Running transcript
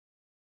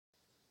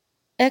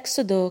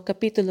Exodo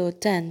Kapitulo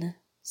 10.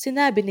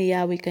 Sinabi ni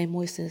Yahweh kay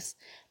Moses,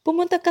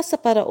 "Pumunta ka sa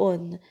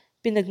Paraon,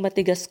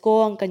 pinagmatigas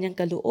ko ang kanyang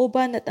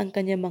kalooban at ang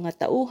kanyang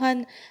mga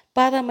tauhan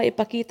para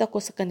maipakita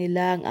ko sa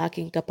kanila ang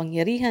aking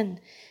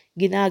kapangyarihan.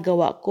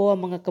 Ginagawa ko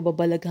ang mga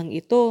kababalaghang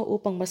ito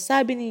upang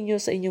masabi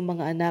ninyo sa inyong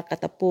mga anak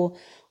at apo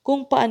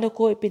kung paano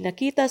ko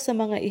ipinakita sa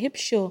mga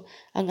Ehipsyo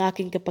ang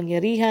aking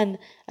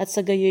kapangyarihan at sa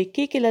gayoy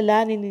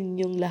kikilalanin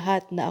ninyong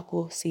lahat na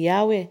ako si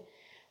Yahweh."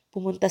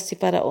 Pumunta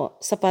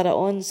sa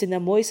Paraon sina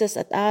Moises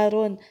at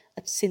Aaron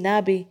at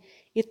sinabi,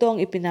 "Ito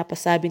ang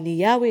ipinapasabi ni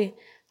Yahweh,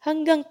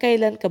 hanggang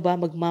kailan ka ba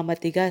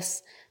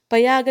magmamatigas?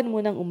 Payagan mo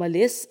nang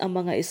umalis ang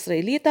mga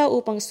Israelita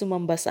upang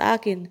sumamba sa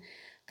akin.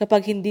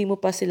 Kapag hindi mo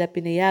pa sila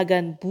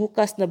pinayagan,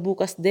 bukas na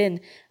bukas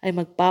din ay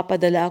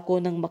magpapadala ako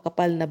ng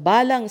makapal na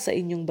balang sa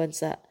inyong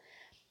bansa.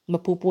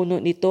 Mapupuno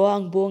nito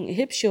ang buong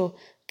Ehipsyo,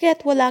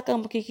 kaya't wala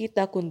kang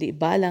makikita kundi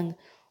balang.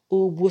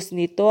 Uubos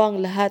nito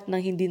ang lahat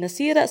ng hindi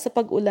nasira sa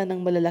pag-ulan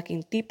ng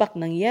malalaking tipak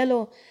ng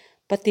yelo,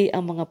 pati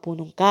ang mga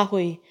punong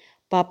kahoy.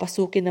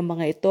 Papasukin ng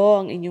mga ito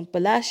ang inyong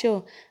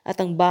palasyo at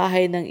ang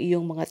bahay ng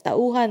iyong mga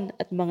tauhan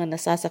at mga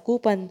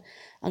nasasakupan.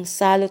 Ang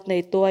salot na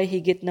ito ay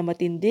higit na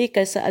matindi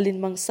kaysa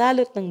alinmang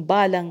salot ng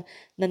balang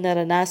na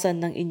naranasan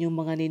ng inyong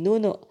mga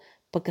ninuno."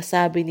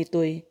 Pagkasabi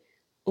nito'y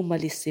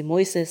umalis si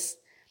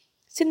Moises.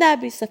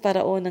 Sinabi sa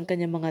Faraon ng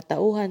kanyang mga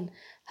tauhan,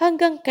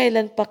 "Hanggang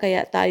kailan pa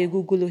kaya tayo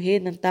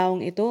guguluhin ng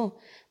taong ito?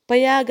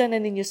 Payagan na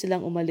ninyo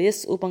silang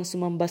umalis upang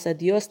sumamba sa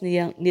Diyos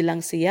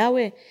nilang si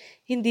Yahweh.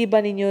 Hindi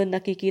ba ninyo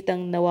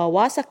nakikitang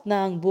nawawasak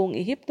na ang buong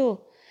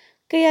Ehipto?"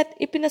 Kaya't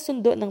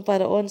ipinasundo ng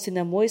Faraon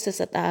sina Moises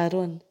at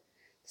Aaron.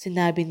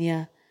 Sinabi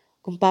niya,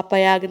 "Kung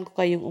papayagan ko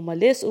kayong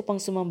umalis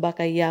upang sumamba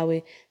kay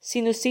Yahweh,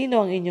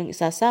 sino-sino ang inyong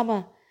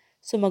isasama?"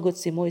 Sumagot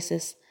si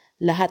Moises,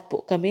 "Lahat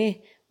po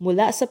kami,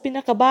 mula sa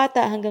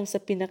pinakabata hanggang sa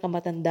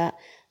pinakamatanda.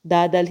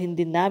 Dadalhin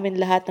din namin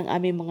lahat ng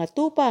aming mga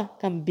tupa,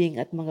 kambing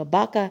at mga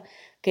baka.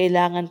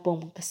 Kailangan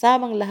pong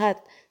kasamang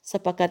lahat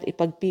sapagkat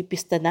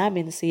ipagpipista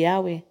namin si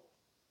Yahweh."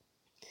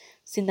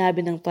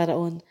 Sinabi ng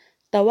Paraon,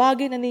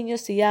 "Tawagin na ninyo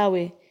si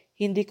Yahweh.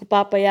 Hindi ko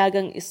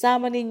papayagang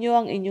isama ninyo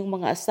ang inyong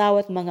mga asawa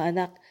at mga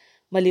anak.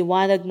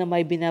 Maliwanag na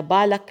may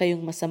binabalak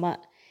kayong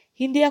masama.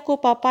 Hindi ako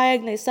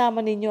papayag na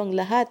isama ninyo ang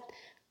lahat.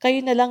 Kayo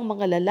na lang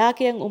mga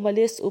lalaki ang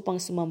umalis upang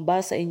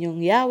sumamba sa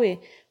inyong Yahweh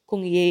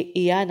kung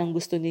iyan ang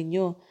gusto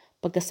ninyo."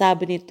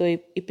 Pagkasabi nito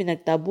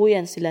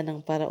ipinagtabuyan sila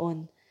ng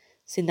Paraon.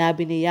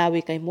 Sinabi ni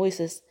Yahweh kay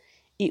Moises,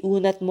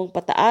 "Iunat mong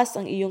pataas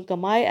ang iyong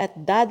kamay at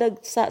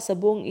dadagsa sa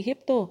buong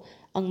Ehipto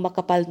ang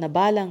makapal na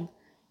balang.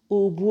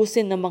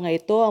 Uubusin ng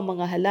mga ito ang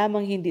mga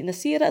halamang hindi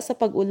nasira sa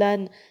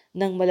pag-ulan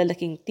ng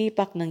malalaking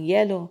tipak ng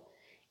yelo."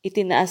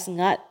 Itinaas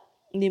nga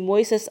ni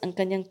Moises ang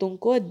kanyang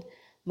tungkod,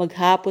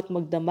 maghapot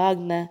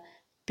magdamag na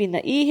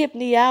pinaihip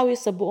ni Yahweh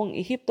sa buong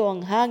Ehipto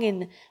ang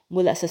hangin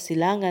mula sa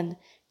silangan.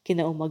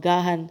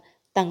 Kinaumagahan,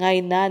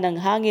 tangay na ng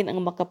hangin ang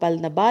makapal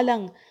na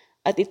balang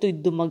at ito'y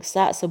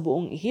dumagsa sa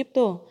buong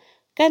Ehipto.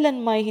 Kailan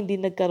may hindi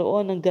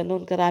nagkaroon ng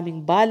ganon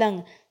karaming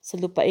balang sa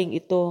lupaing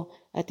ito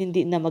at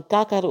hindi na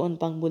magkakaroon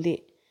pang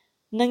muli.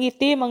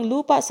 Nangitim ang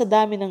lupa sa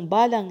dami ng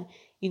balang,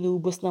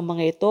 inubos ng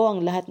mga ito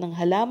ang lahat ng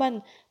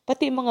halaman,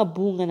 pati mga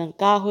bunga ng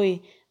kahoy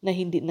na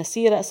hindi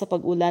nasira sa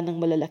pag-ulan ng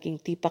malalaking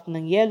tipak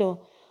ng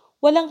yelo.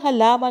 Walang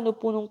halaman o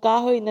punong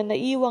kahoy na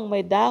naiwang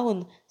may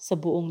dahon sa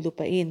buong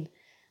lupain.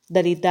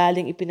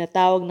 Dali-daling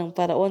ipinatawag ng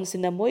Paraon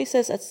sina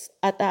Moises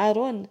at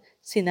Aaron.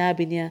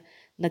 Sinabi niya,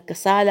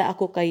 "Nagkasala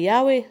ako kay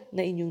Yahweh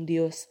na inyong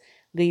Diyos,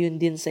 gayon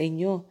din sa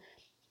inyo.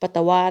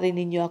 Patawarin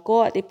ninyo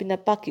ako at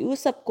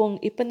ipinapakiusap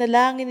kong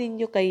ipanalangin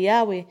ninyo kay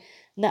Yahweh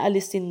na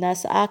alisin na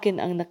sa akin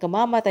ang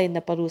nakamamatay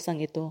na parusang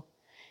ito."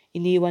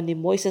 Iniwan ni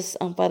Moises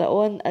ang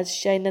Paraon at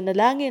siya'y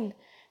nanalangin.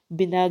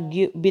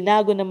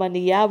 Binago naman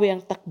ni Yahweh ang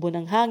takbo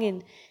ng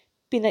hangin.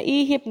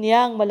 Pinaihip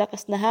niya ang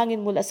malakas na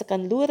hangin mula sa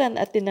kanluran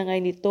at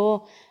tinangay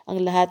nito ang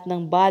lahat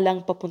ng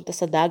balang papunta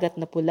sa dagat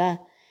na pula.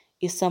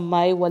 Isang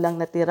may walang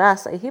natira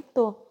sa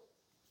Ehipto.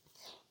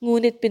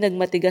 Ngunit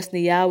pinagmatigas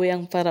ni Yahweh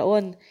ang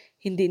Faraon,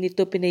 hindi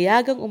nito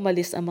pinayagang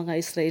umalis ang mga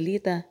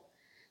Israelita.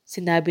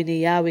 Sinabi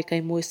ni Yahweh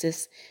kay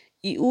Moises,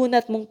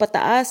 "Iunat mong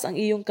pataas ang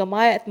iyong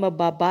kamay at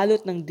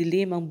mababalot ng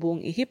dilim ang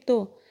buong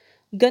Ehipto."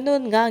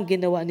 Ganon nga ang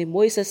ginawa ni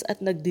Moises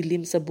at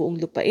nagdilim sa buong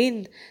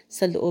lupain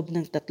sa loob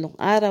ng 3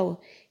 araw.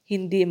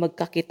 Hindi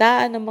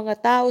magkakitaan ng mga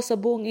tao sa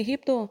buong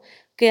Ehipto,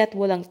 kaya't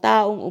walang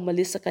taong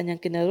umalis sa kanyang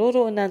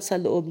kinaroroonan sa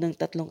loob ng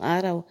 3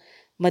 araw.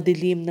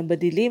 Madilim na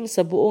madilim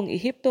sa buong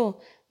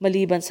Ehipto,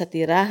 maliban sa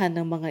tirahan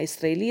ng mga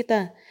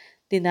Israelita.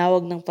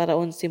 Tinawag ng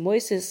Paraon si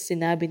Moises,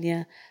 sinabi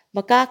niya,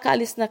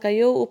 "Makakaalis na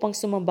kayo upang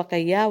sumamba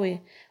kay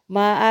Yahweh.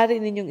 Maaari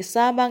ninyong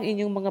isama ang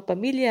inyong mga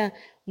pamilya,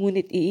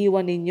 ngunit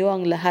iiwan ninyo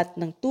ang lahat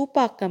ng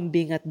tupa,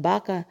 kambing at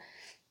baka."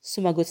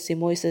 Sumagot si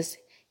Moises,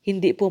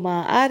 "Hindi po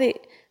maaari.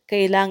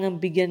 Kailangang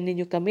bigyan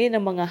ninyo kami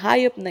ng mga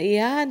hayop na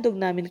ihahandog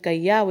namin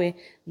kay Yahweh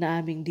na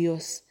aming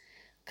Diyos.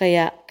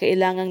 Kaya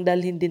kailangang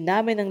dalhin din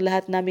namin ang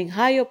lahat naming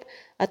hayop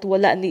at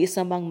wala ni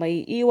isa mang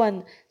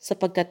maiiwan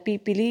sapagkat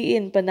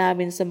pipiliin pa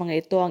namin sa mga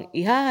ito ang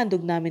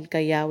ihahandog namin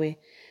kay Yahweh.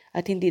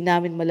 at hindi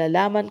namin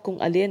malalaman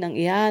kung alin ang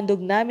ihahandog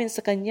namin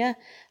sa kanya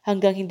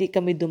hanggang hindi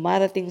kami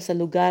dumarating sa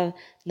lugar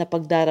na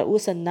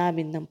pagdarausan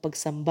namin ng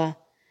pagsamba.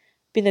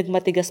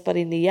 Pinagmatigas pa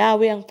rin ni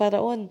Yahweh ang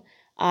paraon.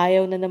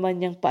 Ayaw na naman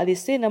niyang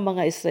paalisin ang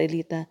mga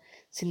Israelita.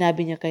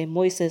 Sinabi niya kay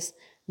Moises,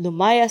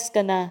 "Lumayas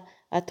ka na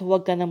at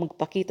huwag ka na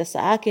magpakita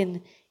sa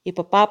akin.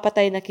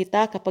 Ipapapatay na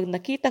kita kapag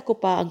nakita ko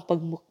pa ang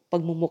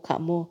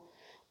pagmumukha mo."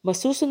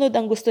 "Masusunod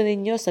ang gusto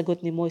ninyo," sagot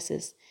ni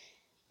Moises.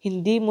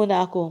 "Hindi mo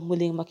na ako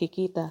muling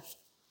makikita."